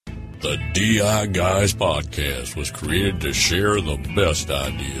The DI Guys podcast was created to share the best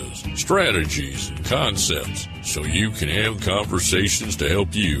ideas, strategies, and concepts so you can have conversations to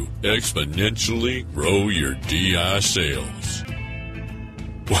help you exponentially grow your DI sales.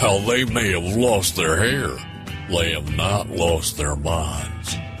 While they may have lost their hair, they have not lost their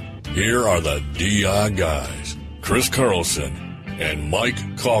minds. Here are the DI Guys, Chris Carlson and Mike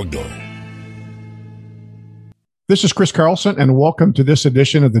Cogdell. This is Chris Carlson, and welcome to this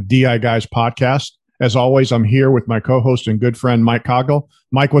edition of the DI Guys podcast. As always, I'm here with my co-host and good friend, Mike Cogdell.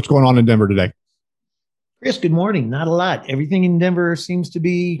 Mike, what's going on in Denver today? Chris, good morning. Not a lot. Everything in Denver seems to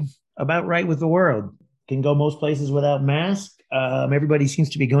be about right with the world. Can go most places without masks. Everybody seems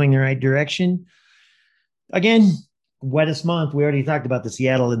to be going the right direction. Again, wettest month. We already talked about the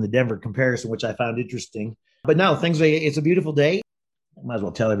Seattle and the Denver comparison, which I found interesting. But no, it's a beautiful day. I might as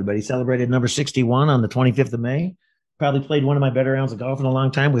well tell everybody. Celebrated number 61 on the 25th of May. Probably played one of my better rounds of golf in a long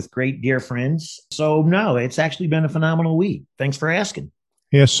time with great dear friends. So no, it's actually been a phenomenal week. Thanks for asking.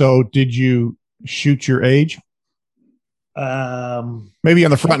 Yeah. So did you shoot your age? Maybe on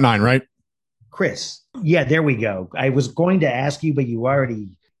the front nine, right? Chris. Yeah, there we go. I was going to ask you, but you already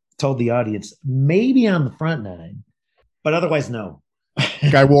told the audience, maybe on the front nine, but otherwise, no.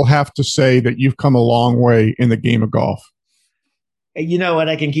 I will have to say that you've come a long way in the game of golf. You know what?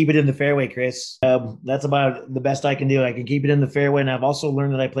 I can keep it in the fairway, Chris. That's about the best I can do. I can keep it in the fairway. And I've also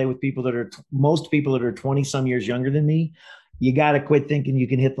learned that I play with people that are, most people that are 20 some years younger than me. You got to quit thinking you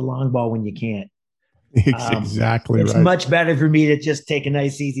can hit the long ball when you can't. Exactly right. It's much better for me to just take a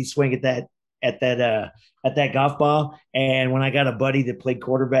nice, easy swing at that golf ball. And when I got a buddy that played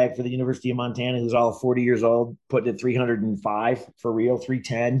quarterback for the University of Montana, who's all 40 years old, putting it 305 for real,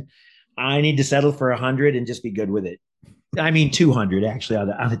 310, I need to settle for 100 and just be good with it. I mean, 200 actually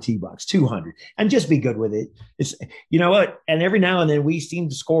on the tee box, 200, and just be good with it. It's, you know what? And every now and then we seem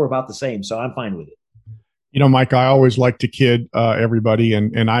to score about the same. So I'm fine with it. You know, Mike, I always like to kid everybody,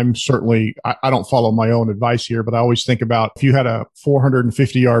 and I'm certainly, I don't follow my own advice here, but I always think about if you had a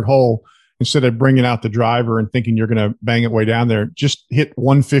 450-yard hole, instead of bringing out the driver and thinking you're going to bang it way down there, just hit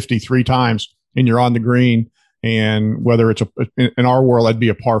 150 3 times and you're on the green. And whether it's in our world, that'd be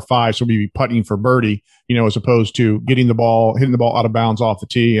a par 5. So we'd be putting for birdie, you know, as opposed to hitting the ball out of bounds off the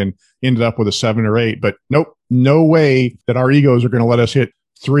tee and ended up with a 7 or 8. But nope, no way that our egos are going to let us hit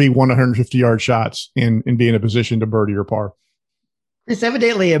 3 150-yard shots and be in a position to birdie or par. Chris,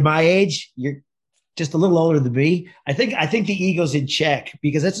 evidently at my age, you're just a little older than me. I think the ego's in check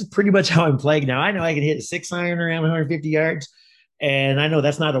because that's pretty much how I'm playing now. I know I can hit a 6-iron around 150 yards. And I know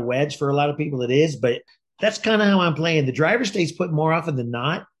that's not a wedge for a lot of people. It is, but that's kind of how I'm playing. The driver stays put more often than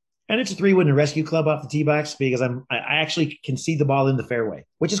not. And it's a 3-wood and a rescue club off the tee box because I actually can see the ball in the fairway,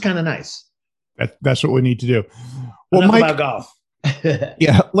 which is kind of nice. That's what we need to do. Well, Enough Mike, about golf.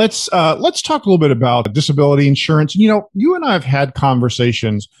 Yeah, let's talk a little bit about disability insurance. You know, you and I have had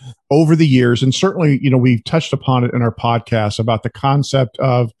conversations over the years, and certainly, you know, we've touched upon it in our podcast about the concept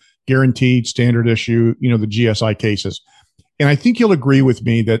of guaranteed standard issue, you know, the GSI cases. And I think you'll agree with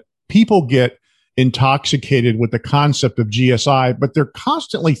me that people get intoxicated with the concept of GSI, but they're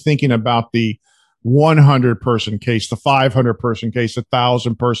constantly thinking about the 100-person case, the 500-person case, the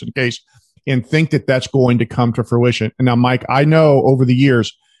 1,000-person case, and think that that's going to come to fruition. And now, Mike, I know over the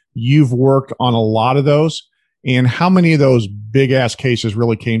years you've worked on a lot of those. And how many of those big-ass cases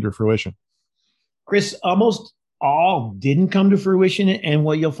really came to fruition? Chris, almost all didn't come to fruition. And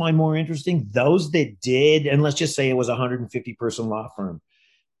what you'll find more interesting, those that did, and let's just say it was a 150-person law firm,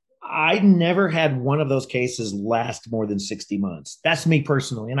 I never had one of those cases last more than 60 months. That's me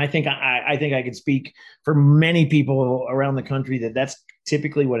personally. And I think I can speak for many people around the country that that's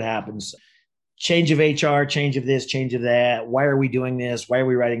typically what happens. Change of HR, change of this, change of that. Why are we doing this? Why are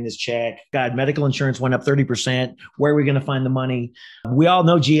we writing this check? God, medical insurance went up 30%. Where are we going to find the money? We all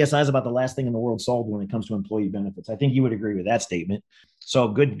know GSI is about the last thing in the world sold when it comes to employee benefits. I think you would agree with that statement. So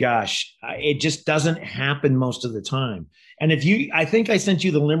good gosh, it just doesn't happen most of the time. And I think I sent you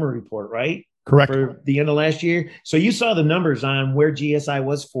the LIMR report, right? Correct. For the end of last year. So you saw the numbers on where GSI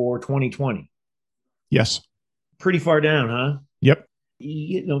was for 2020. Yes. Pretty far down, huh? Yep.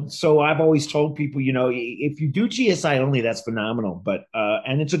 You know, so I've always told people, you know, if you do GSI only, that's phenomenal. But,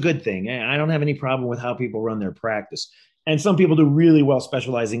 and it's a good thing. I don't have any problem with how people run their practice. And some people do really well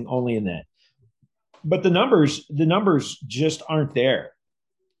specializing only in that. But the numbers just aren't there.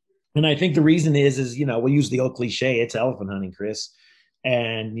 And I think the reason is, you know, we'll use the old cliche, it's elephant hunting, Chris.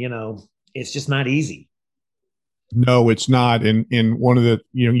 And, you know, it's just not easy. No, it's not. And one of the,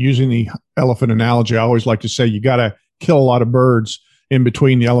 you know, using the elephant analogy, I always like to say you got to kill a lot of birds in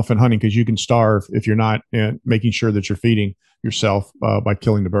between the elephant hunting because you can starve if you're not making sure that you're feeding yourself by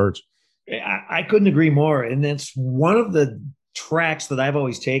killing the birds. I couldn't agree more. And that's one of the tracks that I've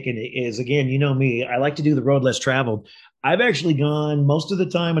always taken is, again, you know me, I like to do the road less traveled. I've actually gone most of the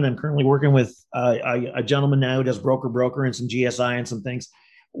time, and I'm currently working with a gentleman now who does broker and some GSI and some things.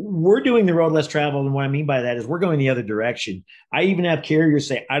 We're doing the road less traveled. And what I mean by that is we're going the other direction. I even have carriers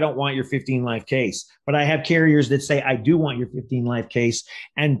say, I don't want your 15 life case, but I have carriers that say, I do want your 15 life case.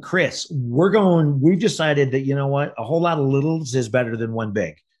 And Chris, we've decided that, you know what, a whole lot of littles is better than one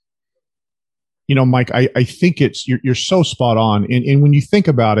big. You know, Mike, I think you're so spot on. And when you think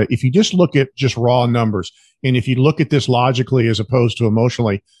about it, if you just look at just raw numbers, and if you look at this logically as opposed to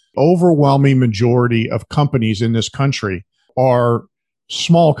emotionally, overwhelming majority of companies in this country are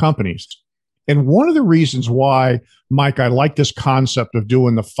small companies. And one of the reasons why, Mike, I like this concept of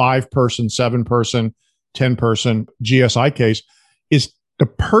doing the 5-person, 7-person, 10-person GSI case is the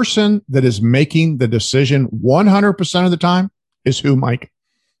person that is making the decision 100% of the time is who, Mike?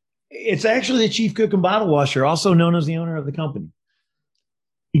 It's actually the chief cook and bottle washer, also known as the owner of the company.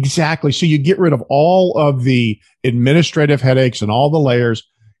 Exactly. So you get rid of all of the administrative headaches and all the layers,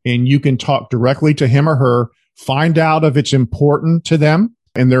 and you can talk directly to him or her, find out if it's important to them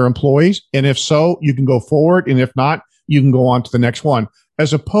and their employees. And if so, you can go forward. And if not, you can go on to the next one,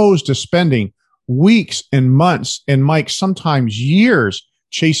 as opposed to spending weeks and months and, Mike, sometimes years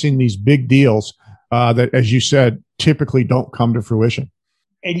chasing these big deals that, as you said, typically don't come to fruition.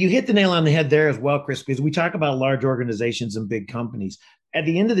 And you hit the nail on the head there as well, Chris, because we talk about large organizations and big companies. At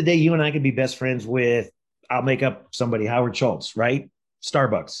the end of the day, you and I could be best friends with, I'll make up somebody, Howard Schultz, right?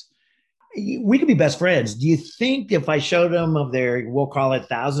 Starbucks. We could be best friends. Do you think if I showed them of their, we'll call it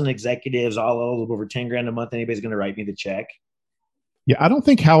 1,000 executives, all over 10 grand a month, anybody's going to write me the check? Yeah, I don't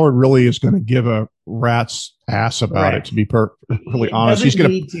think Howard really is going to give a rat's ass about it, to be really honest. He's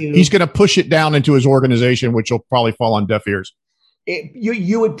going to push it down into his organization, which will probably fall on deaf ears.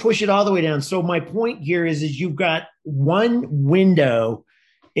 You would push it all the way down. So my point here is you've got one window.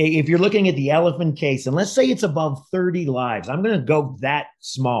 If you're looking at the elephant case, and let's say it's above 30 lives, I'm going to go that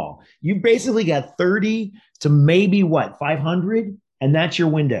small. You basically got 30 to maybe 500, and that's your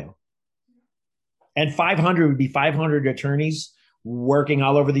window. And 500 would be 500 attorneys working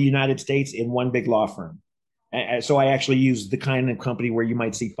all over the United States in one big law firm. So I actually use the kind of company where you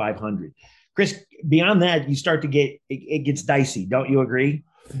might see 500. Chris, beyond that, you start to it gets dicey. Don't you agree?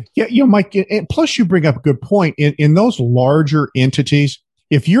 Yeah, Mike, and plus you bring up a good point. In those larger entities,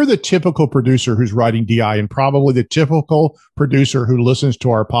 if you're the typical producer who's writing DI and probably the typical producer who listens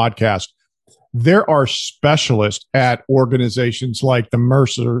to our podcast, there are specialists at organizations like the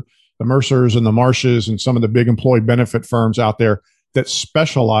Mercers and the Marshes and some of the big employee benefit firms out there that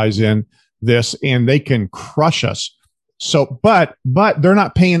specialize in this, and they can crush us. So, but they're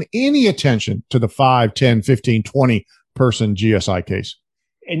not paying any attention to the 5, 10, 15, 20 person GSI case.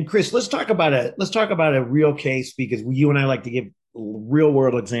 And Chris, let's talk about a real case, because you and I like to give real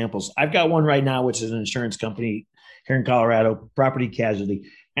world examples. I've got one right now, which is an insurance company here in Colorado, property casualty,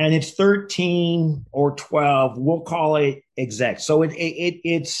 and it's 13 or 12. We'll call it exec. So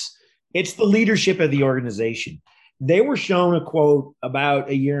it's the leadership of the organization. They were shown a quote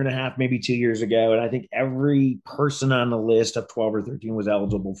about a year and a half, maybe 2 years ago. And I think every person on the list of 12 or 13 was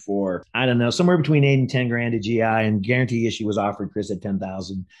eligible for, I don't know, somewhere between 8 and 10 grand of GI, and guarantee issue was offered, Chris, at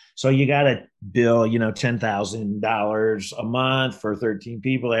 10,000. So you got to bill, $10,000 a month for 13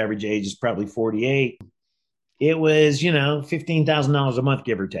 people. Average age is probably 48. It was, $15,000 a month,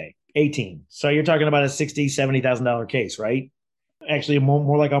 give or take, 18. So you're talking about a $60,000, $70,000 case, right? Actually,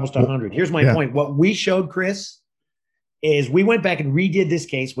 more like almost 100. Here's my point. What we showed, Chris, is we went back and redid this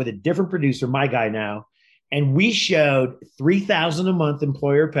case with a different producer, my guy now, and we showed $3,000 a month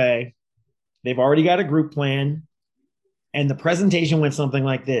employer pay. They've already got a group plan, and the presentation went something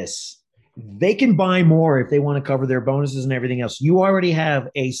like this. They can buy more if they want to cover their bonuses and everything else. You already have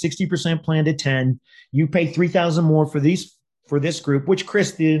a 60% plan to 10. You pay $3,000 more for this group, which,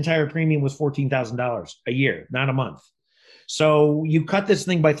 Chris, the entire premium was $14,000 a year, not a month. So you cut this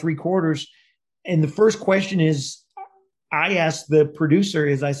thing by 3/4. And the first question is, I asked the producer,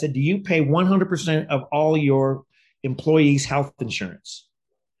 I said, do you pay 100% of all your employees' health insurance?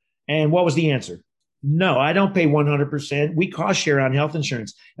 And what was the answer? No, I don't pay 100%. We cost share on health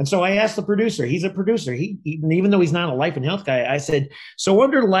insurance. And so I asked the producer, he's a producer. Even though he's not a life and health guy, I said, so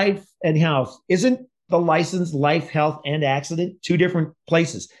under life and health, isn't the license life, health, and accident two different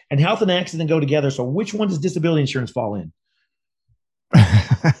places? And health and accident go together. So which one does disability insurance fall in?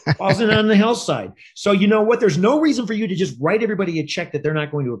 Falls in on the health side. So you know what? There's no reason for you to just write everybody a check that they're not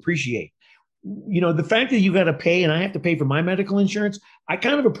going to appreciate. The fact that you got to pay and I have to pay for my medical insurance, I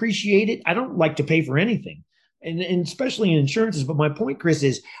kind of appreciate it. I don't like to pay for anything. and especially in insurances. But my point, Chris,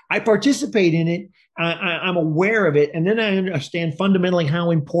 is I participate in it. I'm aware of it. And then I understand fundamentally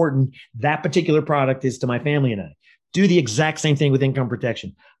how important that particular product is to my family and I. Do the exact same thing with income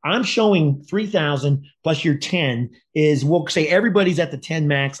protection. I'm showing 3,000 plus your 10 is, we'll say everybody's at the 10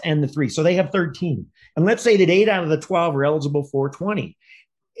 max and the 3. So they have 13. And let's say that 8 out of the 12 are eligible for 20.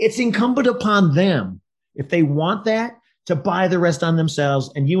 It's incumbent upon them, if they want that, to buy the rest on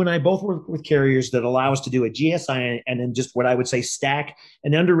themselves. And you and I both work with carriers that allow us to do a GSI and then just what I would say stack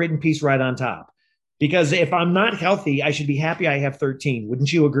an underwritten piece right on top. Because if I'm not healthy, I should be happy I have 13.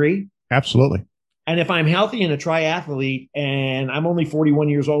 Wouldn't you agree? Absolutely. And if I'm healthy and a triathlete and I'm only 41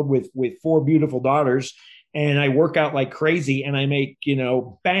 years old with 4 beautiful daughters and I work out like crazy and I make,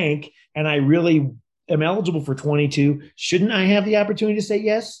 bank and I really am eligible for 22, shouldn't I have the opportunity to say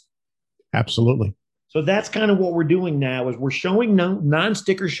yes? Absolutely. So that's kind of what we're doing now is we're showing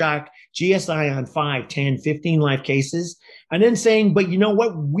non-sticker shock GSI on 5, 10, 15 life cases and then saying, but you know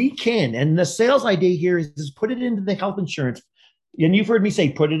what, we can. And the sales idea here is put it into the health insurance. And you've heard me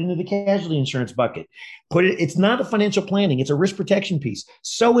say, put it into the casualty insurance bucket. It's not a financial planning. It's a risk protection piece.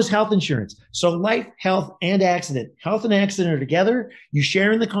 So is health insurance. So life, health, and accident. Health and accident are together. You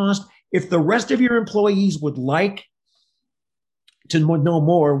share in the cost. If the rest of your employees would like to know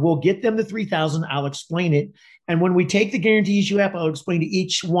more, we'll get them the 3,000. I'll explain it. And when we take the guarantee issue app, I'll explain to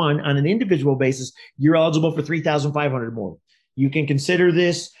each one on an individual basis, you're eligible for 3,500 more. You can consider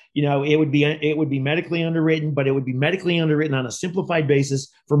this, it would be medically underwritten, but it would be medically underwritten on a simplified basis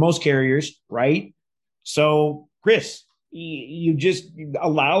for most carriers, right? So, Chris, you just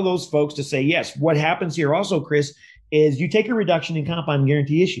allow those folks to say yes. What happens here also, Chris, is you take a reduction in comp on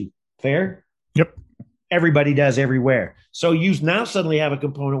guarantee issue. Fair? Yep. Everybody does everywhere. So you now suddenly have a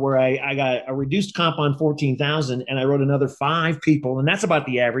component where I got a reduced comp on 14,000 and I wrote another 5 people. And that's about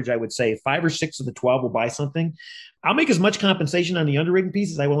the average, I would say. 5 or 6 of the 12 will buy something. I'll make as much compensation on the underwritten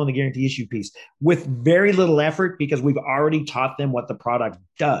piece as I will on the guarantee issue piece with very little effort because we've already taught them what the product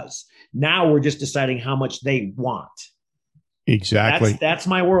does. Now we're just deciding how much they want. Exactly. That's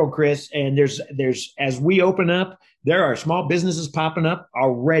my world, Chris. And there's as we open up, there are small businesses popping up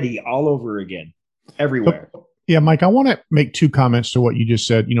already all over again, everywhere. Yeah, Mike, I want to make 2 comments to what you just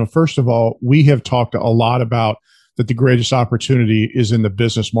said. First of all, we have talked a lot about that the greatest opportunity is in the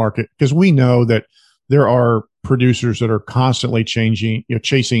business market because we know that there are producers that are constantly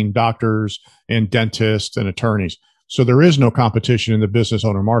chasing doctors and dentists and attorneys. So there is no competition in the business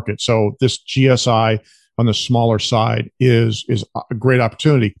owner market. So this GSI on the smaller side is a great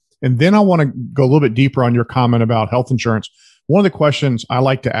opportunity. And then I want to go a little bit deeper on your comment about health insurance. One of the questions I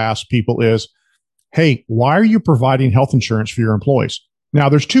like to ask people is, hey, why are you providing health insurance for your employees? Now,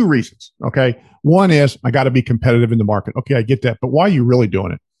 there's 2 reasons, okay? One is I got to be competitive in the market. Okay, I get that. But why are you really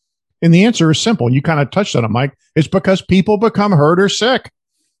doing it? And the answer is simple. And you kind of touched on it, Mike. It's because people become hurt or sick.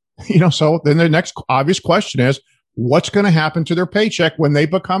 So then the next obvious question is, what's going to happen to their paycheck when they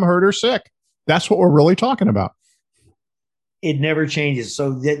become hurt or sick? That's what we're really talking about. It never changes.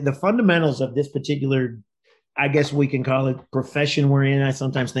 So the fundamentals of this particular, I guess we can call it profession we're in, I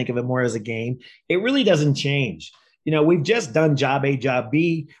sometimes think of it more as a game. It really doesn't change. We've just done job A, job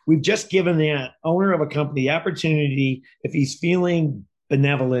B. We've just given the owner of a company the opportunity, if he's feeling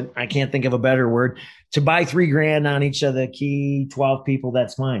benevolent, I can't think of a better word, to buy $3,000 on each of the key 12 people,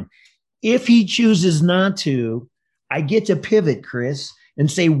 that's fine. If he chooses not to, I get to pivot, Chris, and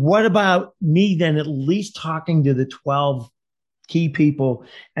say, what about me then at least talking to the 12 key people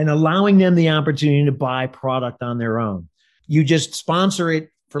and allowing them the opportunity to buy product on their own? You just sponsor it,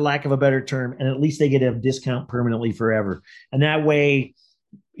 for lack of a better term, and at least they get a discount permanently forever. And that way,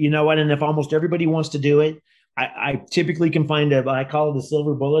 you know what? And if almost everybody wants to do it, I typically can find I call it a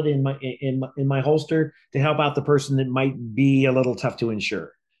silver bullet in my holster to help out the person that might be a little tough to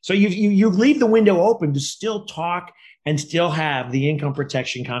insure. So you leave the window open to still talk and still have the income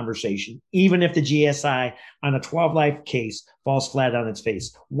protection conversation, even if the GSI on a 12 life case falls flat on its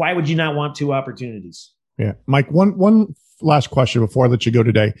face. Why would you not want 2 opportunities? Yeah, Mike. One last question before I let you go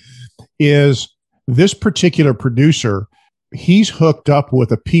today is this particular producer. He's hooked up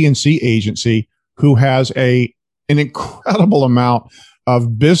with a P&C agency who has an incredible amount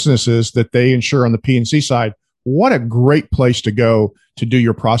of businesses that they insure on the P&C side. What a great place to go to do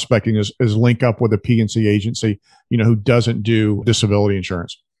your prospecting is link up with a P&C agency, who doesn't do disability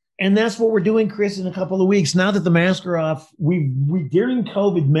insurance. And that's what we're doing, Chris, in a couple of weeks. Now that the masks are off, we during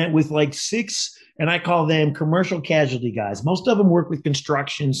COVID met with like 6, and I call them commercial casualty guys. Most of them work with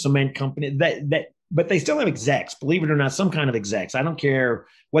construction, cement company, but they still have execs, believe it or not, some kind of execs. I don't care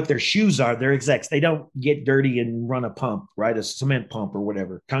what their shoes are, they're execs. They don't get dirty and run a pump, right? A cement pump or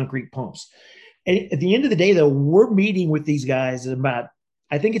whatever, concrete pumps. And at the end of the day, though, we're meeting with these guys in about,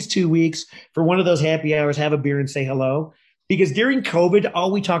 I think it's 2 weeks for one of those happy hours, have a beer and say hello. Because during COVID,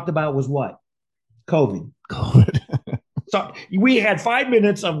 all we talked about was what? COVID. So we had 5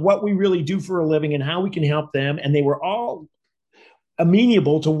 minutes of what we really do for a living and how we can help them. And they were all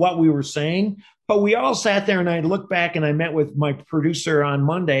amenable to what we were saying. But we all sat there and I looked back and I met with my producer on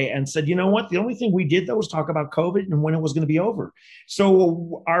Monday and said, you know what? The only thing we did though was talk about COVID and when it was going to be over.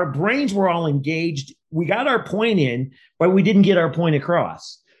 So our brains were all engaged. We got our point in, but we didn't get our point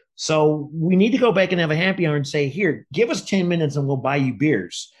across. So we need to go back and have a happy hour and say, here, give us 10 minutes and we'll buy you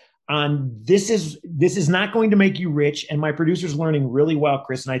beers. This is not going to make you rich. And my producer's learning really well,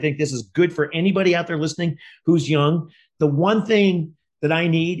 Chris. And I think this is good for anybody out there listening who's young. The one thing that I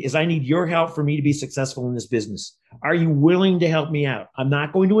need your help for me to be successful in this business. Are you willing to help me out? I'm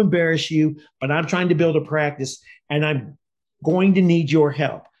not going to embarrass you, but I'm trying to build a practice and I'm going to need your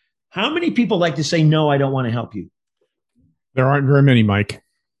help. How many people like to say, no, I don't want to help you? There aren't very many, Mike.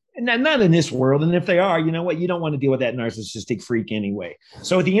 And not in this world. And if they are, you know what? You don't want to deal with that narcissistic freak anyway.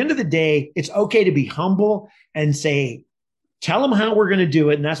 So at the end of the day, it's okay to be humble and say, tell them how we're going to do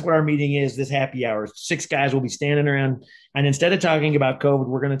it. And that's what our meeting is, this happy hour. 6 guys will be standing around. And instead of talking about COVID,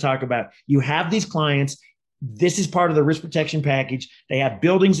 we're going to talk about, you have these clients. This is part of the risk protection package. They have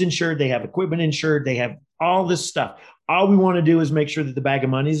buildings insured. They have equipment insured. They have all this stuff. All we want to do is make sure that the bag of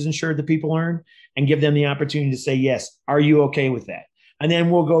money is insured that people earn and give them the opportunity to say, yes, are you okay with that? And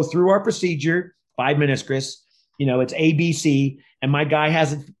then we'll go through our procedure, 5 minutes, Chris. You know, it's ABC. And my guy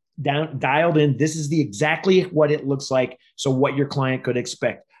has it dialed in. This is exactly what it looks like. So what your client could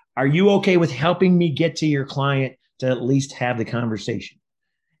expect. Are you okay with helping me get to your client to at least have the conversation?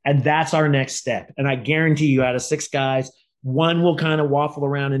 And that's our next step. And I guarantee you, out of 6 guys, 1 will kind of waffle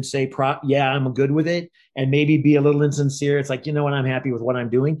around and say, yeah, I'm good with it. And maybe be a little insincere. It's like, you know what? I'm happy with what I'm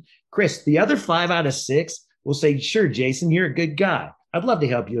doing. Chris, the other 5 out of 6 will say, sure, Jason, you're a good guy. I'd love to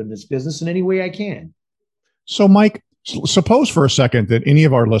help you in this business in any way I can. So, Mike, suppose for a second that any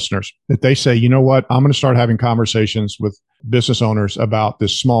of our listeners, that they say, you know what, I'm going to start having conversations with business owners about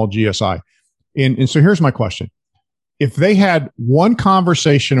this small GSI. And so here's my question. If they had 1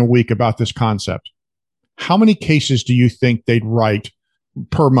 conversation a week about this concept, how many cases do you think they'd write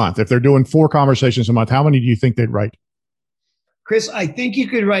per month? If they're doing 4 conversations a month, how many do you think they'd write? Chris, I think you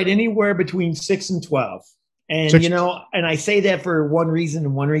could write anywhere between 6 and 12. And, you know, and I say that for one reason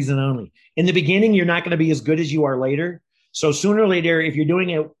and one reason only. In the beginning, you're not going to be as good as you are later. So sooner or later, if you're doing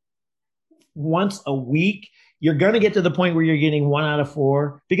it once a week, you're going to get to the point where you're getting 1 out of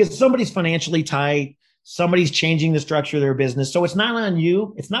 4 because somebody's financially tight. Somebody's changing the structure of their business. So it's not on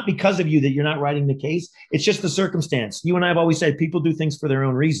you. It's not because of you that you're not writing the case. It's just the circumstance. You and I have always said people do things for their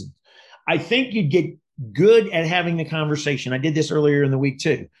own reasons. I think you'd get good at having the conversation. I did this earlier in the week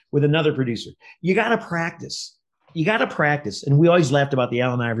too with another producer. You got to practice. You got to practice. And we always laughed about the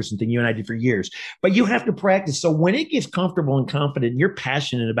Allen Iverson thing you and I did for years, but you have to practice. So when it gets comfortable and confident, and you're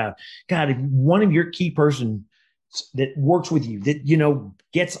passionate about, God, if one of your key person that works with you, that, you know,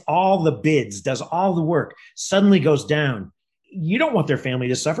 gets all the bids, does all the work, suddenly goes down. You don't want their family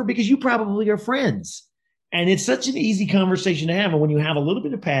to suffer because you probably are friends. And it's such an easy conversation to have. And when you have a little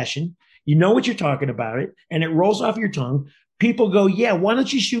bit of passion, you know what you're talking about it, and it rolls off your tongue. People go, yeah, why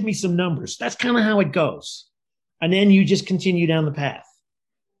don't you shoot me some numbers? That's kind of how it goes. And then you just continue down the path.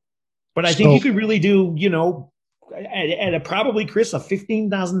 But I think you could really do, you know, at a probably, Chris, a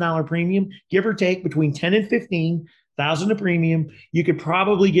 $15,000 premium, give or take between 10 and 15,000 a premium. You could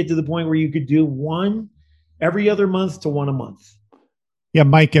probably get to the point where you could do 1 every other month to 1 a month. Yeah,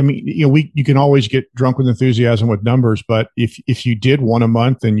 Mike, I mean, you know, you can always get drunk with enthusiasm with numbers, but if you did 1 a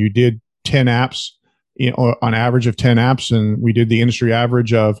month and you did 10 apps, you know, on average of 10 apps, and we did the industry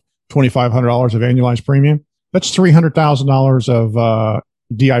average of $2,500 of annualized premium, that's $300,000 of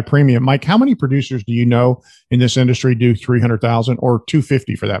DI premium. Mike, how many producers do you know in this industry do 300,000 or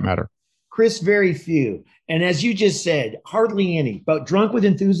 250 for that matter? Chris, very few. And as you just said, hardly any. But drunk with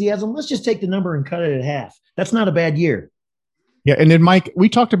enthusiasm, let's just take the number and cut it in half. That's not a bad year. Yeah. And then, Mike, we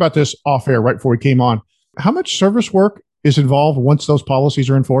talked about this off air right before we came on. How much service work is involved once those policies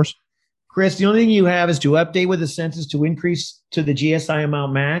are in force? Chris, the only thing you have is to update with the census to increase to the GSI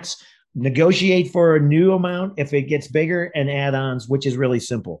amount max, negotiate for a new amount if it gets bigger, and add-ons, which is really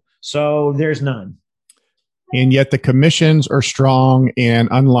simple. So there's none. And yet the commissions are strong. And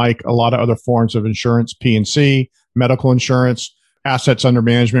unlike a lot of other forms of insurance, P&C, medical insurance, assets under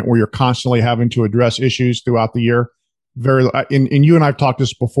management, where you're constantly having to address issues throughout the year, and you and I've talked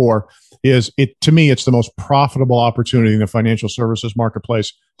this before, to me, it's the most profitable opportunity in the financial services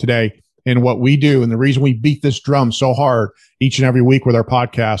marketplace today. And what we do, and the reason we beat this drum so hard each and every week with our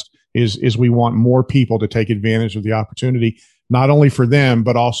podcast, is we want more people to take advantage of the opportunity, not only for them,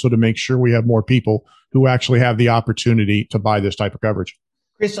 but also to make sure we have more people who actually have the opportunity to buy this type of coverage.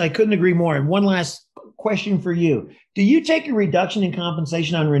 Chris, I couldn't agree more. And one last question for you. Do you take a reduction in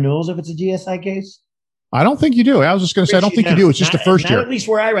compensation on renewals if it's a GSI case? I don't think you do. I was just going to say, I don't think you do. It's just the first year. At least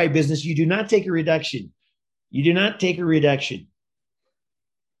where I write business, you do not take a reduction. You do not take a reduction.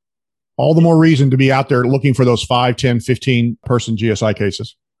 All the more reason to be out there looking for those 5, 10, 15 person GSI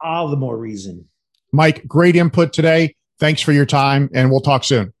cases. All the more reason. Mike, great input today. Thanks for your time, and we'll talk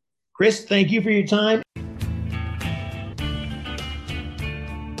soon. Chris, thank you for your time.